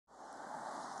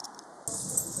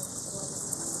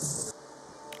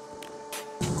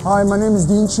Hi, my name is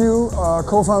Dean Chu,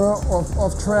 co-founder of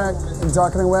Offtrack and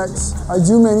Dark and Wax. I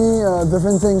do many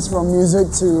different things from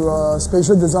music to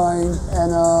spatial design,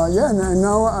 and and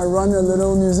now I run a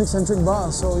little music-centric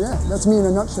bar. So yeah, that's me in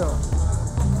a nutshell.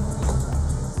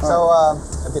 So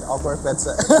a bit awkward, but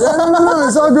yeah, no,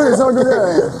 it's all good. It's all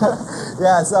good.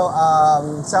 Yeah. So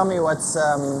tell me what's.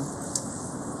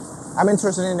 I'm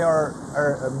interested in your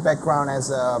background as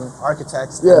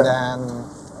architect, and then.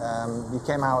 You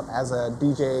came out as a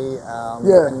DJ,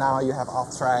 and now you have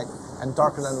Offtrack and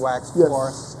Darker Than Wax, of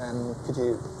course. And could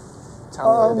you tell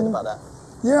me a little bit about that?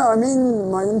 Yeah, I mean,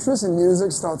 my interest in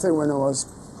music started when I was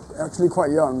actually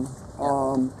quite young.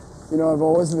 You know, I've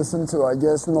always listened to, I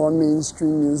guess,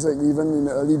 non-mainstream music, even in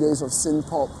the early days of synth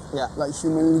pop, like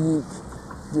Human League,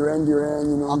 Duran Duran,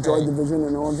 you know, Joy Division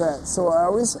and all that. So I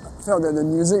always felt that the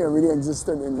music already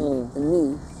existed in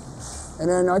me. And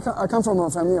then I come from a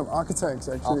family of architects,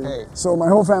 actually. So my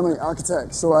whole family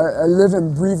architects. So I live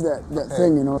and breathe that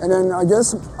thing, you know. And then I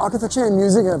guess architecture and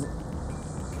music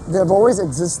they've always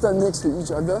existed next to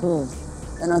each other.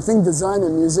 And I think design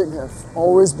and music have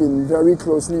always been very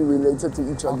closely related to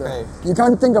each other. You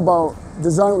can't think about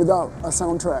design without a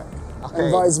soundtrack. And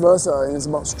vice versa. And it's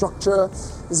about structure,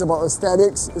 it's about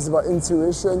aesthetics, it's about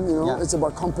intuition, you know, it's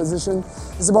about composition.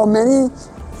 It's about many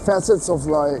facets of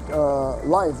like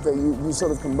life that you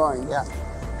sort of combine.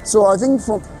 So I think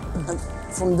from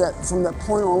that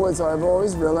point onwards, I've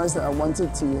always realized that I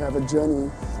wanted to have a journey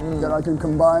that I can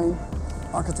combine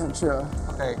architecture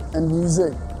and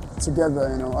music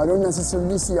together. You know, I don't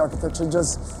necessarily see architecture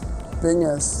just being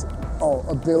as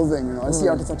a building. You know, I see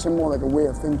architecture more like a way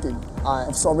of thinking,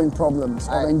 of solving problems,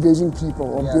 of engaging people,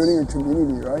 or building a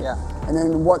community, right? And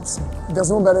then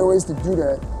there's no better ways to do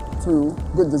that through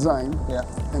good design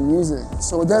and music.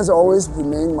 So that's always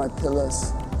remained my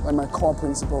pillars, like my core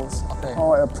principles,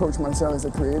 how I approach myself as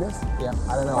a creative.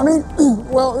 I don't know. I mean,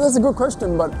 well, that's a good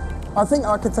question, but I think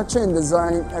architecture and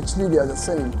design, actually, they are the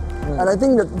same. And I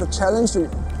think that the challenge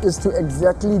is to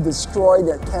exactly destroy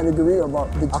that category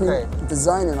between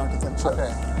design and architecture.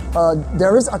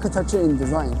 There is architecture in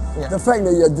design. The fact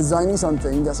that you're designing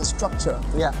something, there's a structure.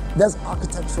 That's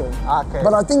architectural.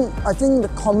 But I think the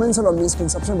common sort of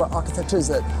misconception about architecture is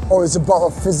that, it's about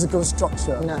a physical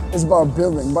structure. It's about a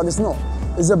building, but it's not.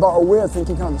 It's about a way of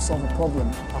thinking how to solve a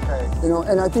problem. You know,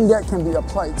 and I think that can be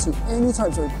applied to any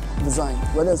types of design,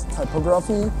 whether it's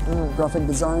typography, graphic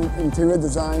design, interior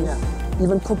design,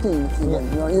 even cooking,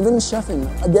 even chefing.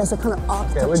 I guess that kind of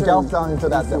architecture. We'll delve down into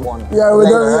that one. But you know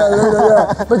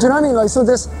what I mean? Like, so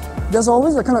there's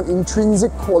always a kind of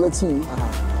intrinsic quality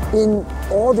in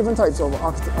all different types of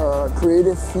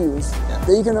creative fields that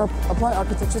you can apply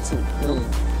architecture to. You know?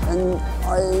 And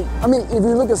I mean, if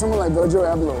you look at someone like Virgil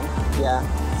Abloh,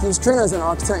 he was trained as an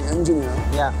architect engineer.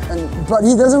 But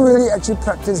he doesn't really actually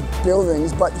practice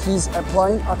buildings, but he's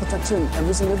applying architecture in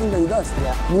every single thing that he does.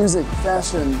 Music,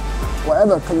 fashion,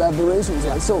 whatever, collaborations.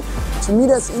 Right? So to me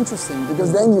that's interesting,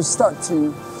 because then you start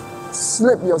to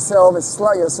slide yourself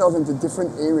into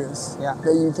different areas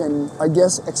that you can, I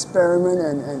guess, experiment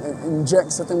and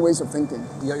inject certain ways of thinking.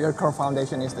 Your core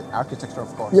foundation is the architecture,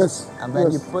 of course. And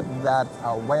then you put that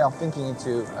way of thinking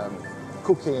into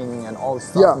cooking and all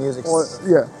stuff, music.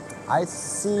 I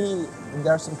see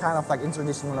there's some kind of like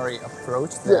interdisciplinary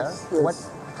approach there.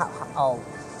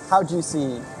 How do you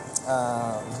see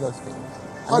those things?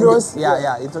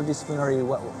 Interdisciplinary.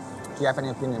 Do you have any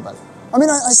opinion about it? I mean,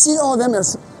 I see all of them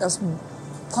as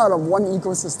part of one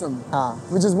ecosystem,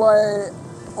 which is why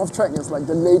Offtrack is like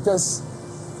the latest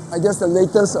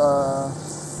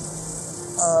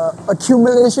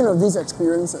accumulation of these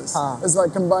experiences. It's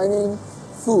like combining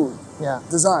food,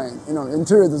 design,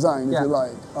 interior design, if you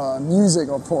like, music,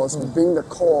 of course, being the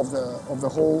core of the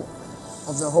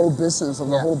whole business, of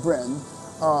the whole brand.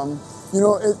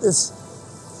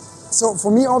 So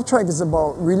for me, Offtrack is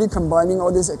about really combining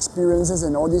all these experiences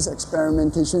and all these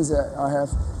experimentations that I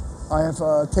have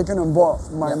taken on board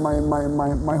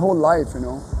my whole life, you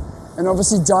know. And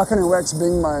obviously Dark and Wax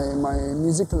being my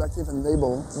music collective and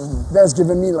label, that's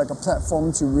given me like a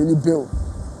platform to really build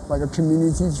like a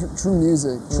community through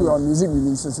music, through our music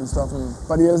releases and stuff.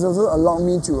 But it has also allowed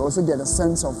me to also get a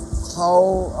sense of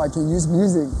how I can use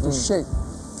music to shape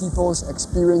people's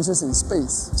experiences in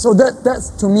space. So that's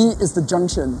to me is the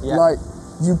junction. Like,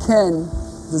 you can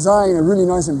design a really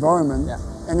nice environment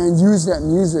and then use that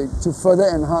music to further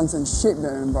enhance and shape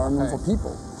that environment for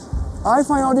people. I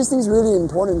find all these things really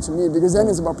important to me, because then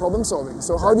it's about problem solving.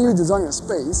 So how do you design a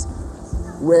space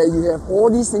where you have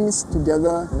all these things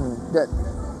together that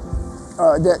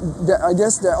I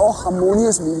guess they're all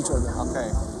harmonious with each other.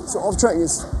 So Offtrack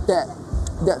is that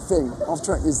thing.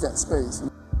 Offtrack is that space.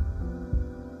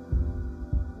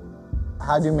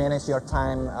 How do you manage your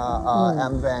time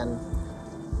and then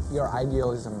your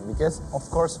idealism? Because of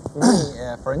course, me,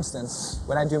 for instance,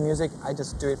 when I do music, I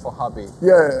just do it for hobby.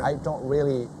 Yeah. I don't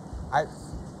really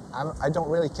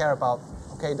care about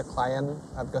the client,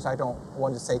 because I don't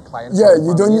want to say client. Yeah,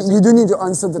 you do need to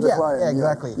answer to the client. Yeah,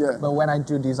 exactly. Yeah. But when I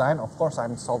do design, of course,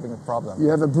 I'm solving a problem. You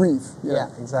have a brief. Yeah,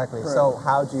 exactly. Right. So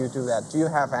how do you do that? Do you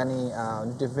have any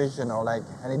division or like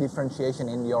any differentiation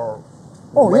in your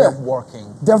way of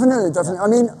working? Definitely. I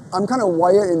mean, I'm kind of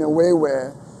wired in a way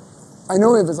where I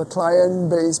know if it's a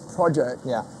client-based project,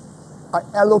 I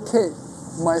allocate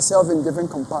myself in different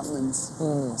compartments.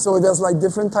 So there's like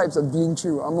different types of bean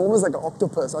chew. I'm almost like an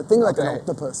octopus. I think like an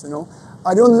octopus, you know.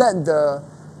 I don't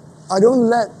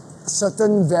let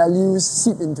certain values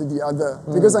seep into the other,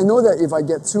 because I know that if I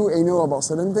get too anal about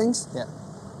certain things,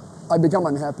 I become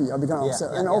unhappy, I become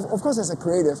upset. And of course, as a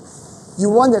creative, you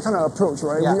want that kind of approach,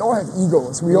 right? We all have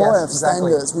egos, we all have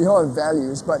standards, we all have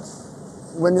values, but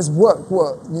when it's work,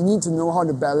 you need to know how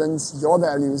to balance your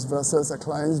values versus a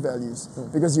client's values,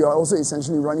 because you are also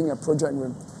essentially running a project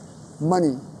with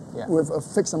money, with a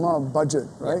fixed amount of budget,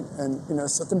 right? And in a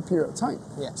certain period of time.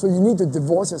 So you need to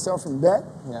divorce yourself from that,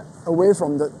 away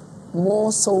from the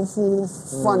more soulful,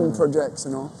 fun projects,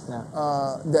 you know,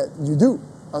 that you do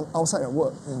outside of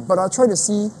work. But I try to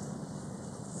see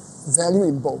value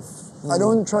in both. I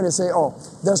don't try to say, oh,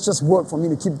 that's just work for me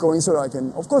to keep going so that I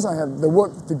can, of course I have the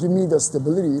work to give me the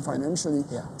stability financially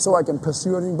so I can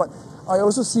pursue everything, but I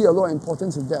also see a lot of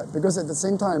importance in that, because at the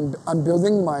same time, I'm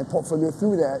building my portfolio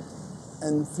through that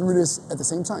and through this at the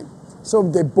same time. So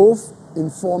they both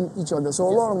inform each other. So a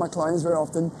lot of my clients very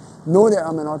often know that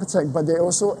I'm an architect, but they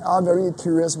also are very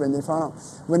curious when they find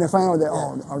out that,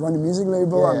 oh, I run a music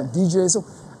label, I'm a DJ, so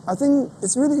I think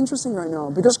it's really interesting right now,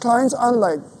 because clients aren't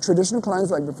like traditional clients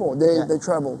like before. They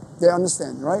travel, they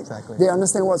understand, right? Exactly. They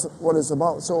understand what it's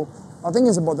about. So I think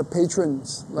it's about the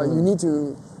patrons. Like you need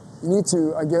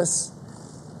to, I guess,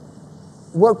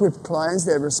 work with clients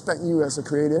that respect you as a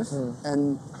creative,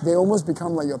 and they almost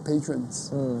become like your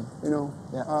patrons. You know,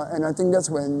 and I think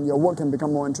that's when your work can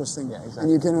become more interesting,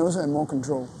 and you can also have more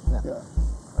control.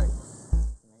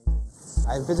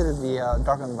 I visited the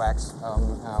Dark and Wax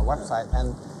website,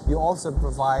 and you also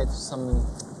provide some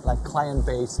like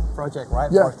client-based project, right?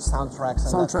 For soundtracks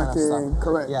and that kind of stuff.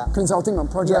 Correct. Consulting on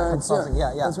projects. Consulting.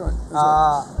 That's right.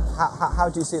 How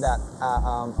do you see that?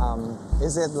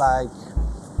 Is it like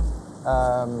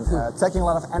taking a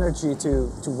lot of energy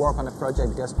to work on a project,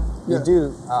 because you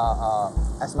do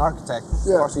as an architect,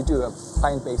 of course you do a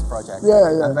client-based project,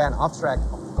 and then Offtrack,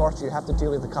 of course you have to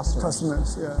deal with the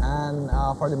customers. And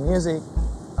for the music,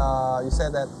 you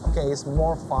said that it's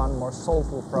more fun, more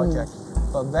soulful project,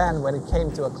 but then when it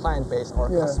came to a client base or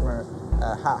a customer,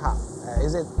 how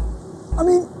is it? I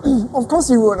mean, of course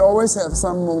you would always have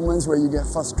some moments where you get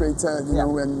frustrated, you know,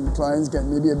 when clients get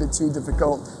maybe a bit too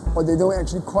difficult, or they don't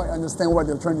actually quite understand what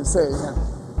you're trying to say.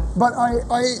 But I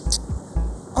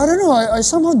don't know, I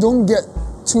somehow don't get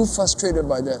too frustrated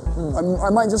by that. I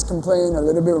might just complain a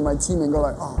little bit with my team and go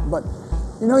like, oh, but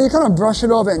you know, you kind of brush it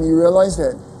off and you realize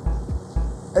that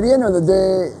at the end of the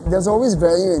day, there's always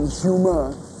value and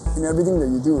humor in everything that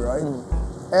you do, right?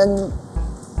 And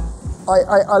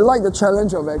I like the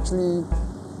challenge of actually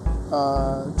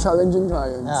challenging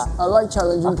clients. I like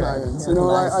challenging clients. You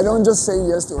know, like I don't just say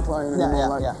yes to a client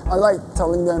anymore. I like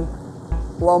telling them,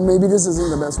 well, maybe this isn't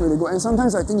the best way to go. And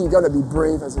sometimes I think you gotta be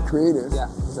brave as a creative.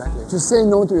 To say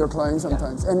no to your clients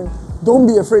sometimes. And don't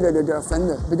be afraid that they'll get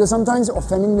offended, because sometimes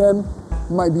offending them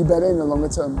might be better in the longer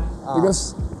term.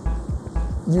 Because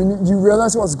you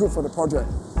realize what's good for the project.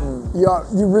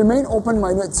 You remain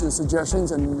open-minded to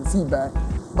suggestions and feedback,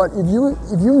 but if you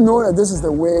know that this is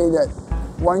the way that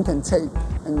one can take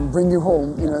and bring you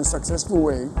home in a successful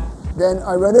way, then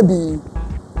I'd rather be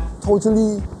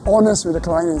totally honest with the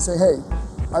client and say, hey,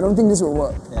 I don't think this will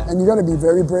work. And you got to be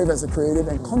very brave as a creative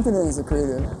and confident as a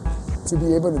creative to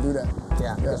be able to do that.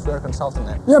 Because we're a consultant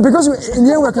then. Because in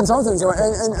the end we're consultants, right?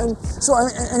 and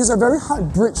it's a very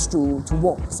hard bridge to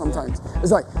walk sometimes.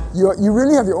 It's like you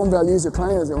really have your own values, your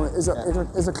client has your own.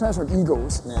 It's a clash of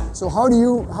egos. So how do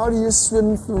you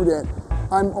swim through that?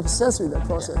 I'm obsessed with that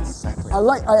process.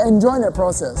 I enjoy that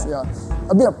process.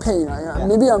 A bit of pain.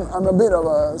 Maybe I'm a bit of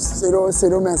a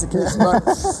sadomasochist, but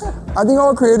I think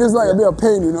all creators like a bit of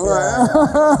pain, you know.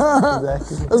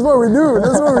 That's what we do.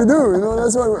 You know.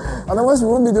 That's what. Otherwise, we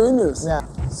won't be doing this.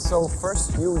 So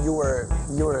first, you were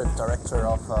a director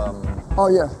of.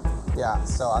 Yeah,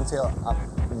 so until up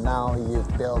now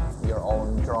you've built your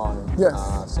own drone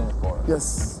Singapore.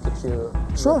 Yes. Could you?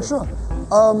 Sure. So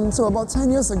about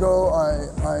 10 years ago, I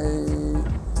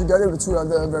together with two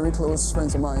other very close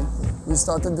friends of mine, we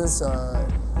started this a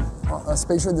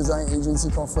spatial design agency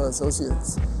called For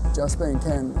Associates, Jasper and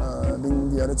Ken being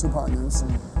the other two partners.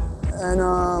 And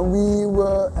we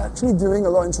were actually doing a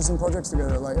lot of interesting projects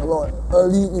together, like a lot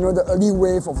early, the early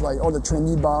wave of like all the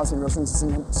trendy bars and restaurants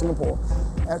in Singapore.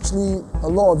 Actually, a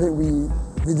lot of it we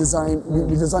designed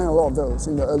a lot of those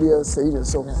in the earlier stages.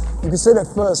 So you could say that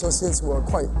For Associates were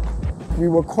quite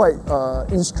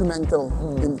instrumental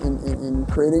in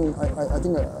creating, I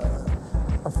think,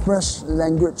 a fresh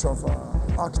language of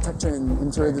architecture and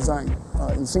interior design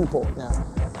in Singapore.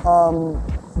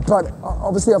 But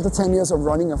obviously, after 10 years of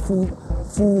running a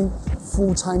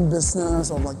full-time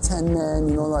business of like 10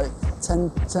 men, like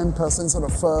 10 person sort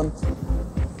of firm,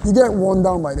 you get worn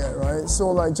down by that, right? So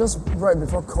like just right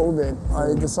before COVID,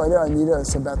 I decided I needed a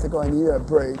sabbatical, I needed a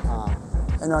break.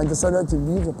 And I decided to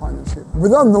leave the partnership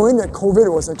without knowing that COVID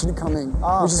was actually coming,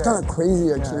 which is kind of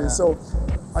crazy actually. So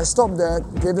I stopped that,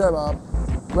 gave that up,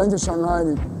 went to Shanghai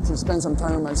to spend some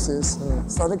time with my sis,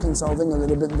 started consulting a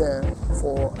little bit there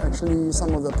for actually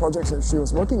some of the projects that she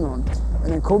was working on.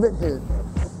 And then COVID hit.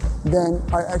 Then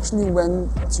I actually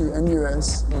went to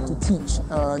NUS to teach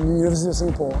University of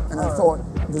Singapore, and I thought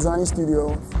design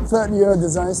studio, third year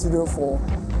design studio for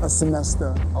a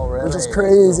semester, which is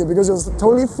crazy because it was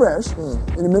totally fresh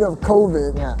in the middle of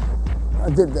COVID. I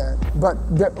did that, but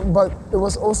it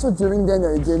was also during then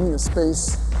that it gave me the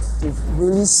space to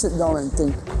really sit down and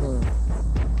think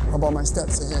about my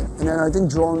steps ahead. And then I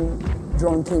think drone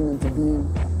came into being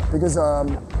because I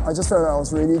just felt like I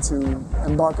was ready to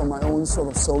embark on my own sort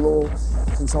of solo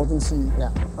consultancy,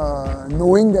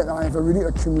 knowing that I have already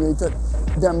accumulated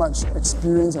that much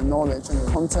experience and knowledge and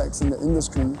context in the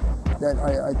industry that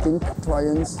I think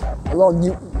clients, a lot of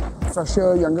new,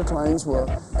 fresher, younger clients were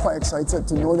quite excited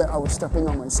to know that I was stepping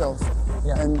out myself.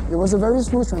 And it was a very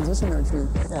smooth transition actually.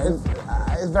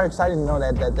 It's very exciting to know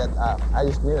that I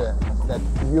just knew that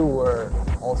you were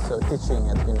also teaching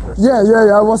at university.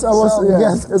 I was. So,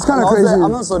 yes, it's kind of crazy.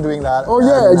 I'm also doing that. Oh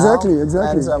yeah, exactly. And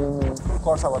of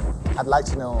course, I'd like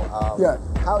to know.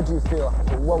 How do you feel?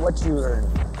 What do you learn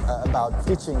about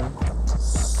teaching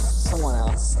someone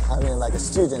else? I mean, like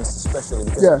students especially,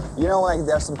 because like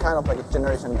there's some kind of like a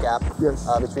generation gap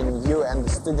between you and the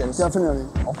students. Definitely.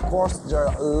 Of course, there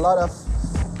are a lot of,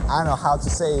 I don't know how to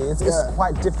say it. It's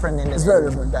quite different in the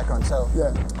background. So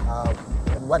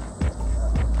what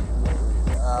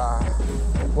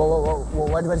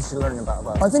did you learn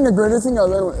about? I think the greatest thing I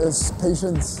learned is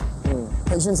patience,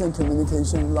 patience and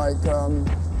communication. Like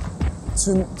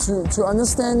to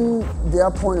understand their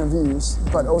point of views,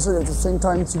 but also at the same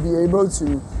time to be able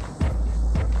to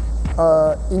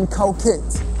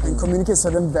inculcate and communicate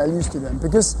certain values to them.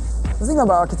 Because the thing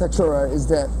about architecture, right, is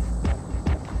that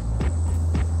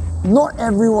not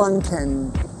everyone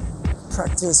can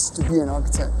practice to be an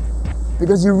architect,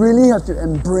 because you really have to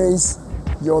embrace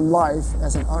your life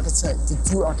as an architect to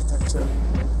do architecture.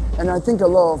 And I think a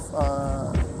lot of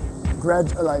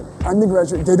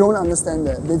undergraduate, they don't understand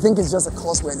that. They think it's just a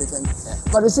course where they can.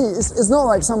 But you see, it's not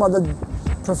like some other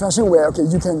profession where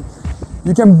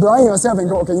you can blind yourself and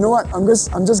go, okay, you know what? I'm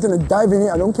just gonna dive in it.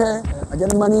 I don't care. I get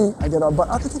the money. I get out. But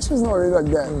architecture is not really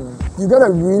like that. You gotta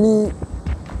really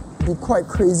be quite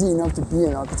crazy enough to be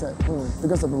an architect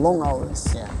because of the long hours.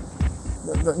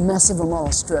 The massive amount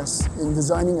of stress in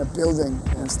designing a building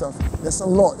and stuff. There's a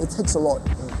lot. It takes a lot.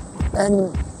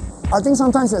 And I think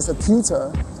sometimes as a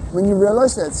tutor, when you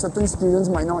realize that certain students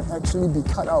might not actually be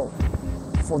cut out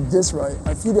for this, right?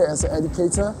 I feel that as an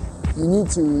educator, you need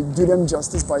to do them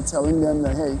justice by telling them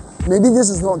that, hey, maybe this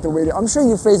is not the way I'm sure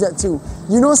you face that too.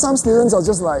 Some students are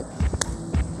just like,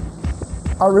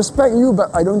 I respect you,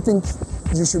 but I don't think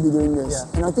you should be doing this.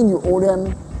 And I think you owe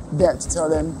them that to tell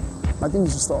them, I think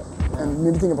you should stop and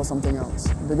maybe think about something else.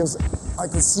 Because I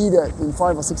could see that in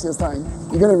 5 or 6 years' time,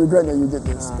 you're going to regret that you did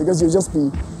this. Because you'll just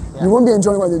be, you won't be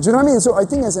enjoying what you do. Do you know what I mean? So I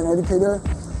think as an educator,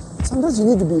 sometimes you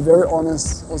need to be very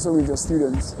honest also with your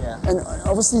students. And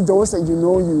obviously those that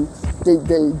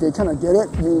they kind of get it,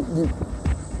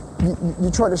 you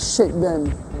try to shape them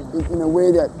in a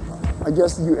way that I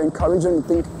guess you encourage them to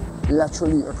think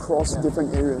laterally across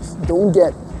different areas. Don't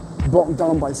get bogged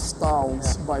down by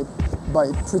styles, by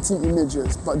pretty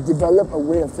images, but develop a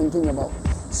way of thinking about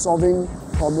solving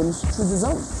problems through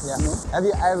design. Have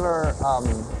you ever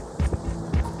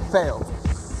failed?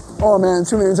 Oh man,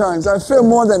 too many times. I've failed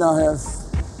more than I have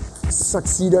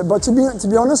succeeded. But to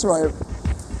be honest, right,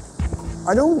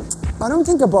 I don't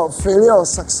think about failure or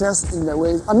success in that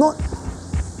way.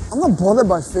 I'm not bothered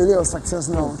by failure or success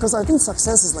now, because I think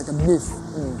success is like a myth.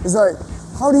 It's like,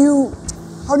 how do you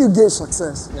gauge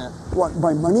success? Yeah. What,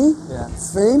 by money? Yeah.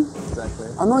 Fame?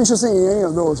 Exactly. I'm not interested in any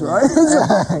of those, right?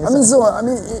 Exactly. I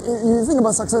mean, you think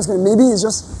about success, maybe it's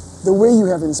just the way you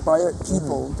have inspired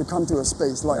people to come to a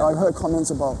space. Like, I've heard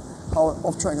comments about how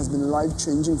Offtrack has been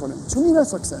life-changing for them. To me,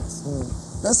 that's success.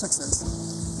 That's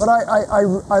success. But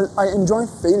I enjoy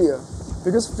failure,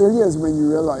 because failure is when you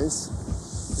realize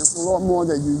there's a lot more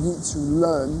that you need to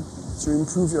learn to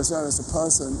improve yourself as a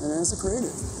person and as a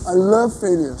creative. I love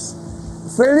failures.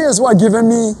 Failure is what given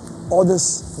me all this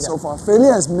so far.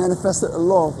 Failure has manifested a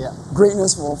lot of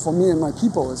greatness for me and my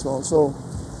people as well. So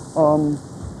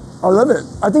I love it.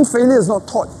 I think failure is not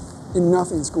taught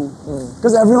enough in school,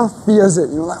 because everyone fears it.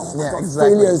 You know, like, oh my God,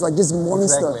 failure is like this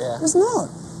monster. Exactly, It's not.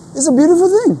 It's a beautiful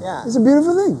thing. It's a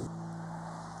beautiful thing.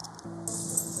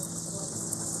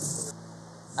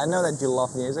 I know that you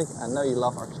love music. I know you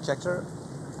love architecture.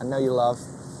 I know you love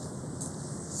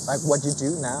like what you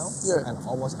do now, and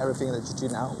almost everything that you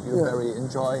do now. You very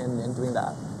enjoy in doing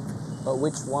that. But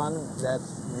which one that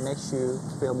makes you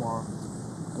feel more,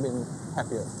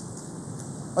 happier?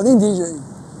 I think DJing.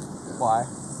 Why?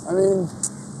 I mean,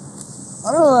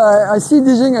 I don't know. I see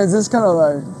DJing as this kind of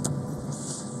like,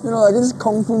 like this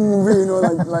kung fu movie.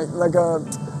 Like a,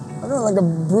 I don't know, like a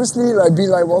Bruce Lee, like Be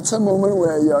Like Walter moment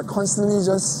where you're constantly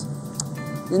just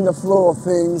in the flow of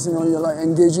things. You're like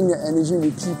engaging the energy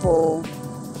with people,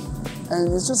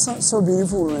 and it's just so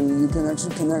beautiful when you can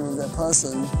actually connect with that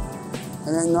person,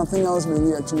 and then nothing else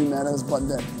really actually matters but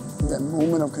that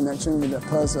moment of connection with that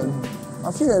person.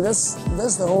 I feel like that's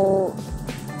the whole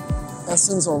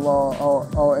essence of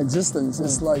our existence.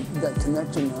 It's like that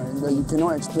connection, right, that you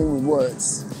cannot explain with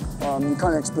words. You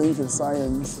can't explain with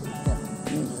science.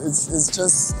 It's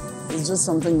just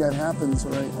something that happens,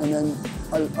 right? And then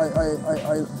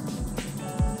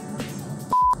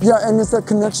and it's that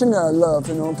connection that I love,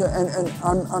 okay? And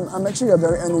I'm actually a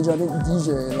very energetic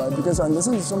DJ, like, because I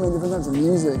listen to so many different types of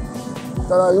music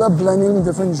that I love blending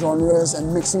different genres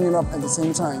and mixing it up at the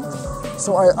same time.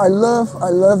 So I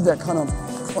love that kind of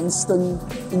constant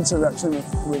interaction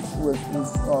with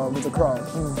the crowd,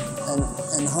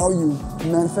 and how you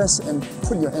manifest and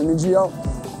put your energy out.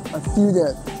 I feel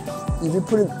that if you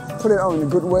put it out in a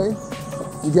good way,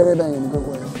 you get it back in a good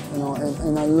way,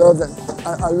 and I love that.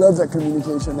 I love that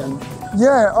communication. And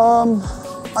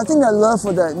I think my love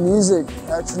for that music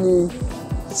actually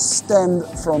stemmed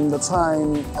from the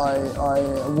time I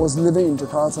was living in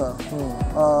Jakarta,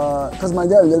 because my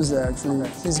dad lives there actually.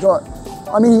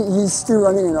 He's still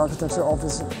running an architecture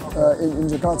office in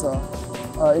Jakarta,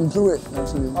 in Pluit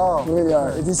actually.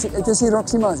 Yustisia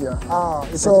Roximas,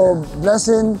 So bless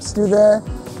him, still there.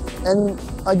 And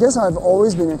I guess I've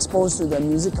always been exposed to that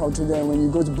music culture there. When you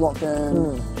go to Block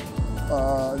M,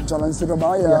 Jalan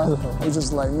Surabaya, which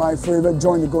is like my favorite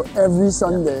joint to go every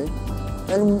Sunday.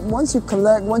 And once you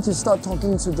start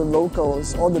talking to the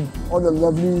locals, all the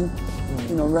lovely,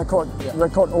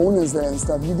 record owners there and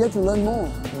stuff, you get to learn more.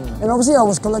 And obviously, I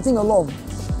was collecting a lot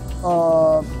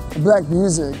of black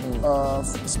music,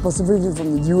 specifically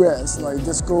from the US, like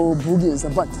disco, boogie and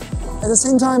stuff. But at the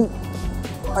same time,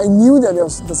 I knew that there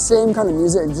was the same kind of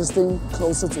music existing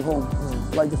closer to home,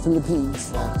 like the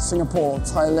Philippines, Singapore,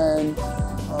 Thailand,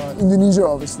 Indonesia,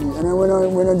 obviously. And then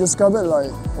when I discovered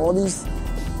like all these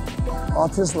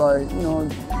artists like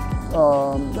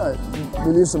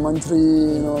Believe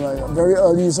Sumantri, like very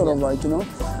early sort of like,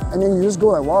 and then you just go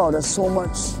like, wow, there's so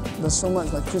much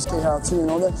like Chris K. too and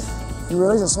all that. You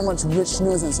realize there's so much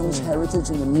richness and so much heritage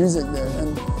in the music there.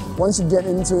 And once you get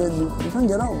into it, you can't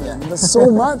get out, man. There's so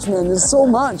much, man. There's so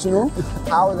much,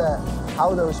 How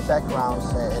those backgrounds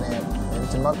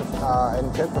in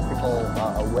geographical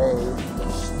way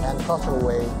and cultural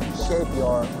way shape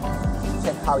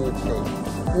how you play.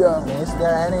 Is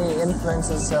there any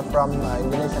influences from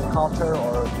Indonesian culture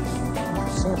or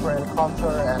Singaporean culture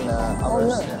and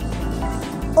others?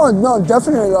 Oh no,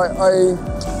 definitely.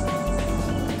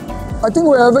 I think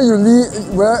wherever you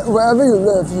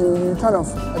live, you kind of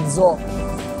absorb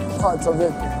parts of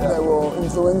it that will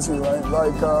influence you, right?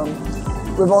 Like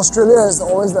with Australia, it's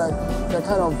always that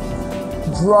kind of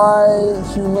dry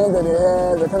humor that they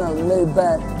have, the kind of laid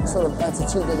back sort of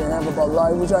attitude that they have about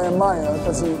life, which I admire,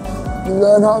 because you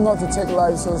learn how not to take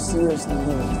life so seriously.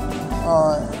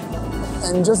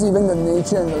 And just even the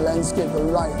nature and the landscape, the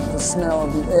light, the smell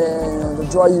of the air, the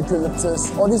dry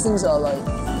eucalyptus, all these things are like,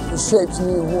 it shapes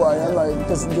me who I am, like,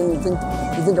 because then you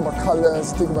think about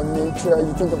colors, you think about nature,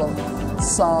 you think about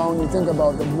sound, you think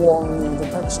about the warmth, the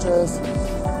textures.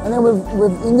 And then with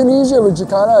Indonesia, with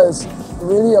Jakarta, it's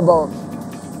really about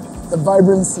the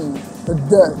vibrancy, the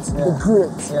dirt, the grit,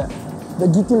 the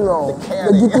gitilo,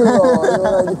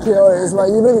 the chaos. It's like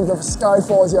even if the sky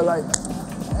falls, you're like,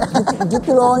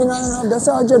 gitilo, that's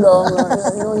how you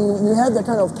you have that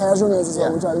kind of casualness as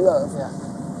well, which I love.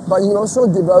 But you also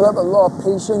develop a lot of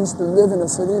patience to live in a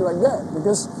city like that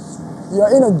because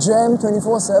you're in a jam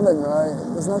 24/7, right?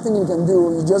 There's nothing you can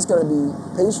do. You just gotta be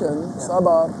patient,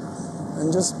 sabar,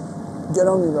 and just get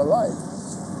on with your life.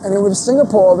 And then with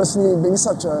Singapore, obviously being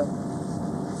such a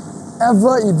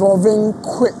ever-evolving,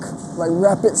 quick, like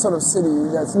rapid sort of city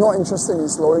that's not interested in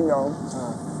slowing down,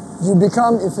 you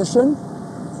become efficient.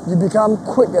 You become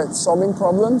quick at solving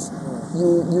problems.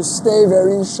 You stay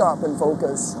very sharp and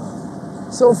focused.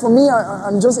 So for me,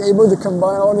 I'm just able to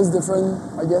combine all these different,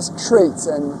 I guess, traits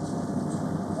and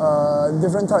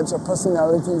different types of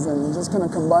personalities and just kind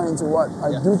of combine into what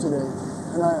I do today.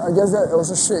 And I guess that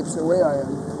also shapes the way I am.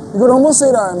 You could almost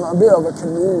say that I'm a bit of a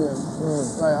chameleon.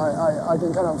 Like I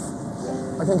can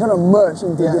kind of merge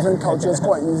into different cultures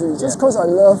quite easily. Just because I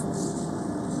love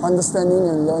understanding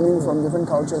and learning from different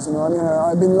cultures. I mean,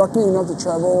 I've been lucky enough to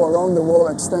travel around the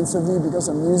world extensively because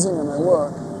of music and my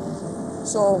work.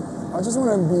 So I just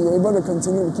want to be able to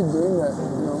continue to keep doing that.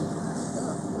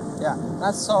 Yeah,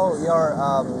 that's so your.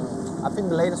 I think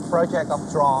the latest project of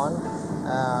Drawn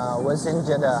was in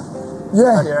Jeddah,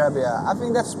 Saudi Arabia. I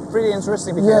think that's pretty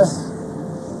interesting because.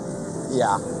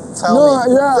 Tell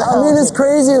me. I mean, it's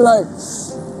crazy. Like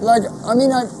I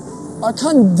mean, I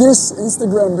can't diss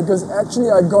Instagram because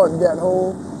actually I got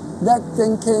that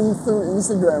thing came through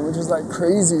Instagram, which is like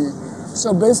crazy.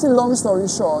 So basically, long story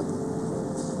short,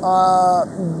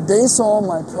 they saw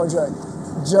my project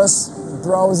just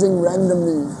browsing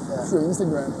randomly through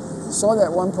Instagram. Saw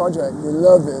that one project, they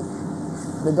loved it.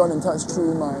 They got in touch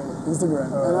through my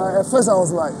Instagram. And at first I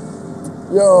was like,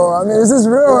 yo, I mean, is this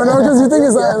real? Because you think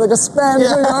it's like a spam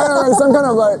thing, some kind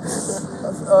of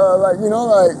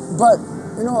but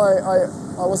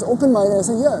I was open-minded and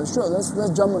said, yeah, sure, let's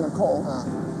jump on a call.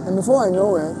 And before I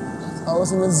know it, I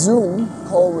was in a Zoom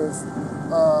call with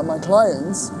my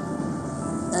clients,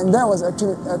 and that was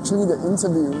actually the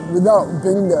interview without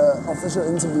being the official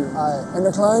interview. And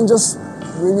the client just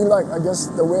really liked, I guess,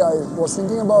 the way I was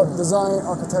thinking about design,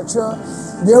 architecture.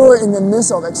 They were in the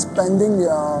midst of expanding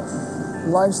their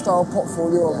lifestyle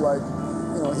portfolio of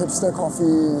hipster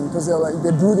coffee, because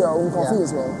they brew their own coffee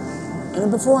as well. And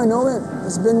then before I know it,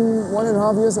 it's been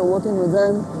 1.5 years of working with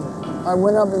them. I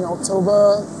went up in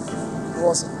October,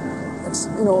 was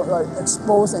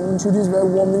exposed and introduced very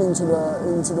warmly into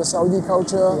the Saudi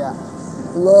culture.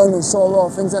 Learned and saw a lot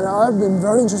of things, and I've been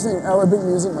very interested in Arabic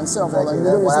music myself. So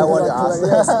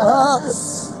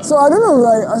I don't know.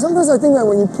 Sometimes I think that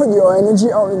when you put your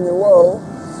energy out in the world,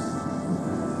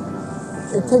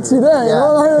 it takes you there.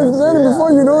 Then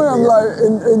before you know it, I'm like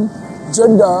in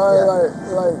Jeddah,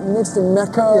 like next to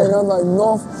Mecca,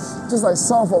 north, just like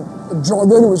south of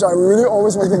Jordan, which I really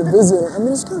always wanted to visit. I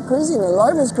mean, it's kind of crazy, man.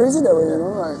 Life is crazy that way,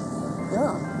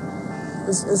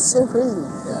 It's so crazy.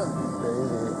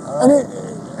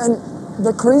 And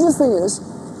the craziest thing is,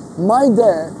 my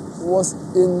dad was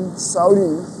in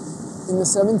Saudi in the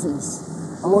 70s,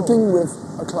 working with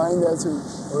a client there too.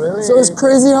 Really? So it's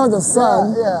crazy how the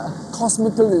son,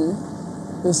 cosmically,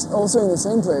 is also in the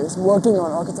same place, working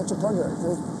on architecture projects.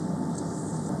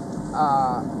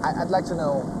 I'd like to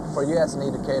know, for you as an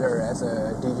educator, as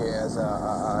a DJ, as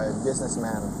a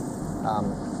businessman,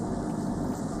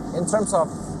 in terms of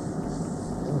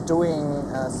doing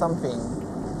something,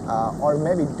 or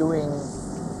maybe doing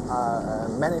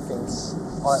many things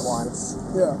all at once.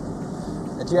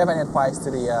 Do you have any advice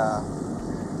to the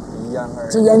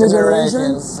younger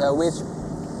generations, which,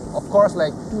 of course,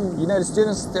 the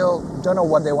students still don't know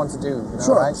what they want to do,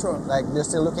 right? Like they're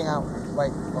still looking out,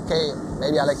 like, okay,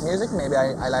 maybe I like music, maybe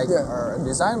I like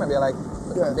design, maybe I like,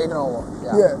 they don't know.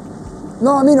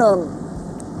 No, I mean,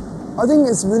 I think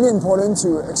it's really important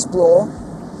to explore.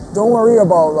 Don't worry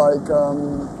about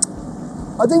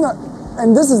I think,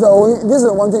 and this is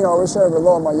the one thing I always share with a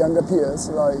lot of my younger peers,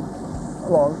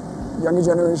 younger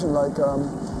generation,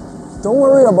 don't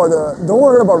worry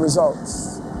about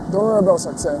results. Don't worry about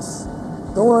success.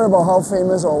 Don't worry about how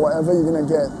famous or whatever you're gonna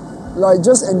get.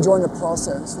 Just enjoy the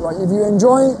process. If you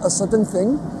enjoy a certain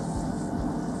thing,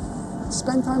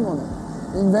 spend time on it.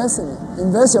 Invest in it.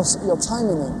 Invest your time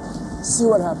in it. See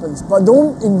what happens. But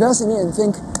don't invest in it and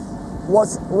think,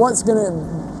 what's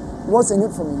in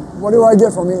it for me? What do I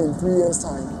get from it in 3 years'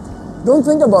 time? Don't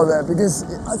think about that, because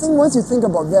I think once you think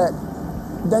about that,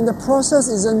 then the process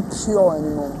isn't pure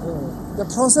anymore. The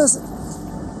process,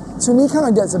 to me, kind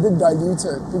of gets a bit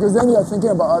diluted, because then you're thinking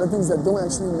about other things that don't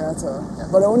actually matter.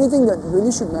 But the only thing that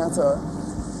really should matter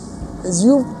is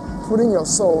you putting your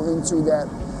soul into that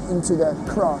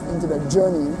craft, into that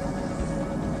journey,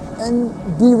 and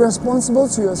be responsible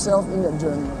to yourself in that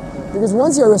journey. Because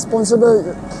once you're responsible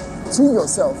to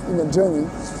yourself in that journey,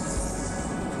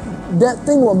 that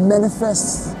thing will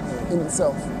manifest in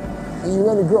itself, and you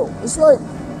let it grow. It's like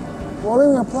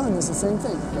watering a plant. It's the same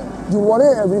thing. You water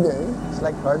it every day. It's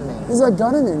like gardening. It's like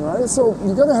gardening, right? So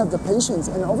you gotta have the patience.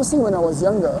 And obviously, when I was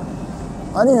younger,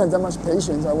 I didn't have that much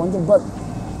patience. But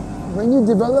when you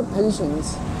develop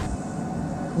patience,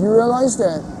 you realize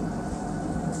that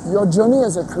your journey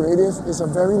as a creative is a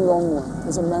very long one.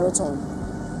 It's a marathon.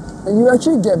 And you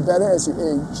actually get better as you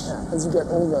age, as you get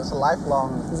older. It's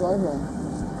lifelong. It's lifelong.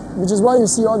 Which is why you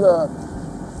see all the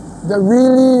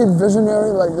really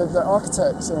visionary, like the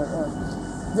architects,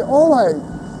 they're all like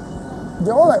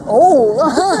old.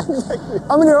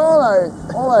 I mean, they're all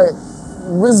like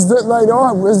wisdom, like they all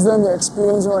have wisdom, the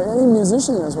experience, or like any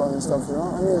musician as well and stuff, you know?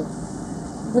 I mean,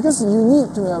 because you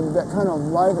need to have that kind of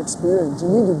life experience.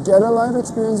 You need to get a life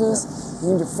experiences,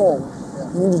 you need to fall,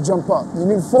 you need to jump up, you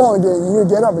need to fall again, you need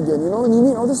to get up again, you know? And you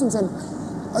need all these things. And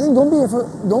I think don't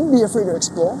be afraid to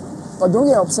explore, but don't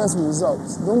get obsessed with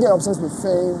results. Don't get obsessed with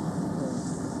fame.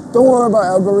 Don't worry about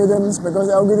algorithms,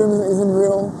 because algorithms isn't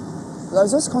real.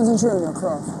 Like, just concentrate on your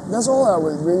craft. That's all I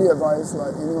would really advise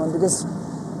like anyone, because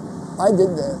I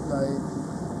did that. Like,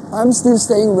 I'm still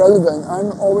staying relevant.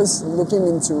 I'm always looking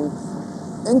into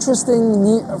interesting,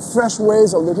 neat, fresh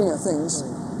ways of looking at things.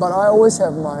 But I always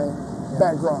have my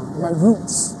background, my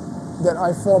roots that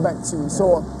I fall back to.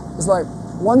 So it's like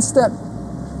one step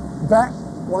back,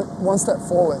 one step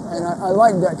forward. And I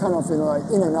like that kind of, you know, like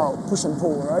in and out, push and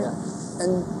pull, right?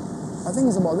 And I think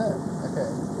it's about that. Okay.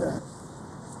 Yeah.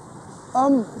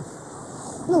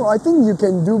 No, I think you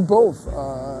can do both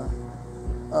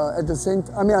at the same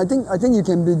time. I mean, I think you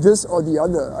can be this or the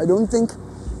other. I don't think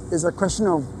it's a question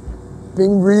of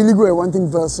being really good at one thing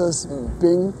versus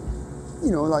being,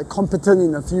 you know, like competent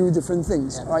in a few different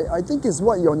things. Yeah. I think it's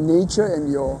what your nature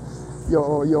and your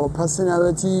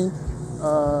personality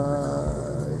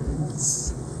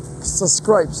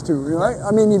subscribes to, right?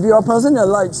 I mean, if you're a person that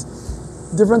likes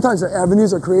different types of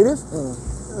avenues of creative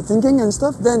thinking and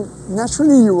stuff, then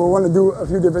naturally you will want to do a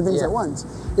few different things at once.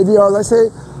 If you are, let's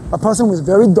say, a person who's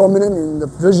very dominant in the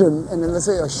vision, and then let's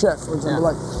say a chef, for example,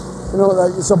 like, you know,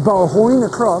 like it's about honing the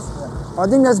craft. I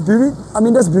think that's beauty. I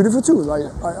mean, that's beautiful too. Like,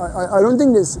 I don't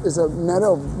think this is a matter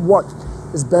of what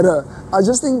is better. I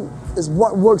just think it's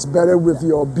what works better with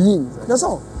your being. That's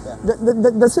all.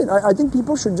 That's it. I think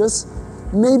people should just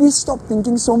maybe stop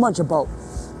thinking so much about,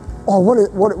 oh,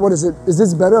 what is it? Is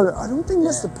this better? I don't think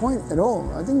that's the point at all.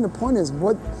 I think the point is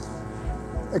what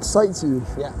excites you,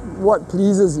 what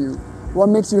pleases you, what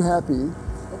makes you happy,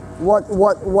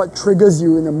 what triggers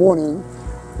you in the morning,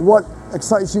 what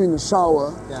excites you in the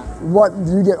shower, what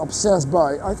do you get obsessed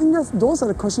by. I think those are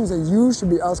the questions that you should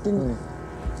be asking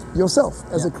yourself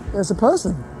as a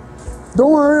person.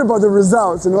 Don't worry about the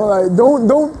results, you know, like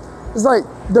don't it's like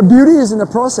the beauty is in the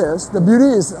process. The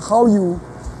beauty is how you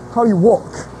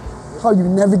walk, how you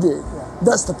navigate.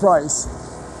 That's the prize.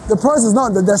 The prize is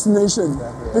not the destination.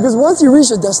 Because once you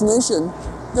reach a destination,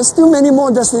 there's still many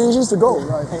more destinations to go,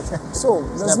 right? So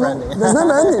there's never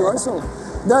ending, right? So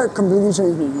that completely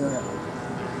changed me.